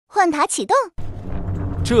换塔启动。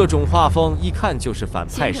这种画风一看就是反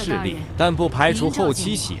派势力，但不排除后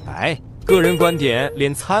期洗白。个人观点，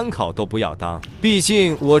连参考都不要当，毕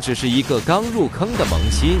竟我只是一个刚入坑的萌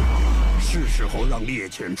新。是时候让猎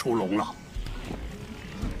犬出笼了。好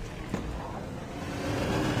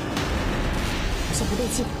像不对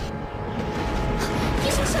劲。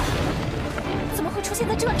医生是？怎么会出现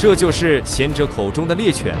在这里？这就是贤者口中的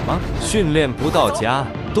猎犬吗？训练不到家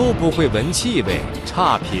都不会闻气味，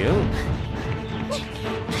差评。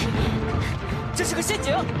这是个陷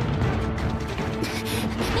阱！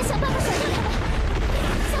你想办法甩掉他们，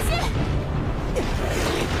小心！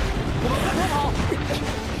我们快逃！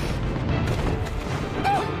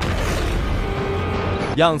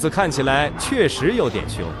样子看起来确实有点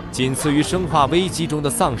凶，仅次于《生化危机》中的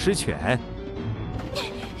丧尸犬。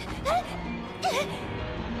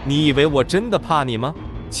你以为我真的怕你吗？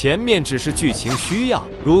前面只是剧情需要，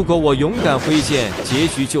如果我勇敢挥剑，结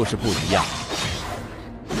局就是不一样。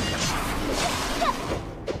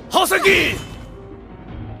好神奇！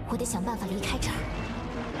我得想办法离开这儿。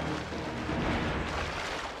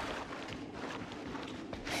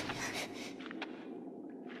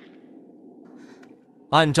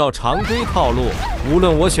按照常规套路，无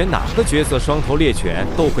论我选哪个角色，双头猎犬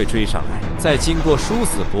都会追上来，再经过殊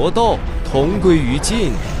死搏斗，同归于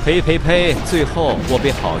尽。呸呸呸！最后我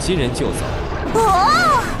被好心人救走。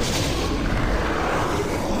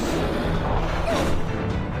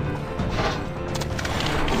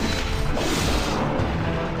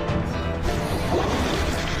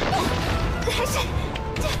还是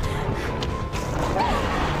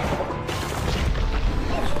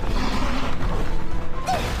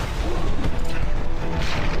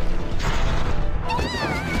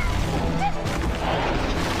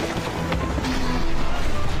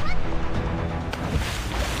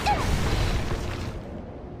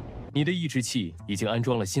你的抑制器已经安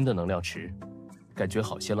装了新的能量池，感觉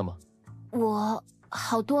好些了吗？我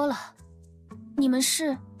好多了。你们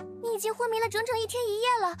是？你已经昏迷了整整1天1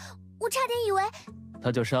夜了，我差点以为。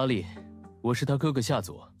他叫莎莉，我是他哥哥夏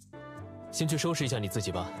佐。先去收拾一下你自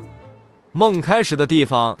己吧。梦开始的地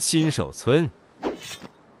方，新手村。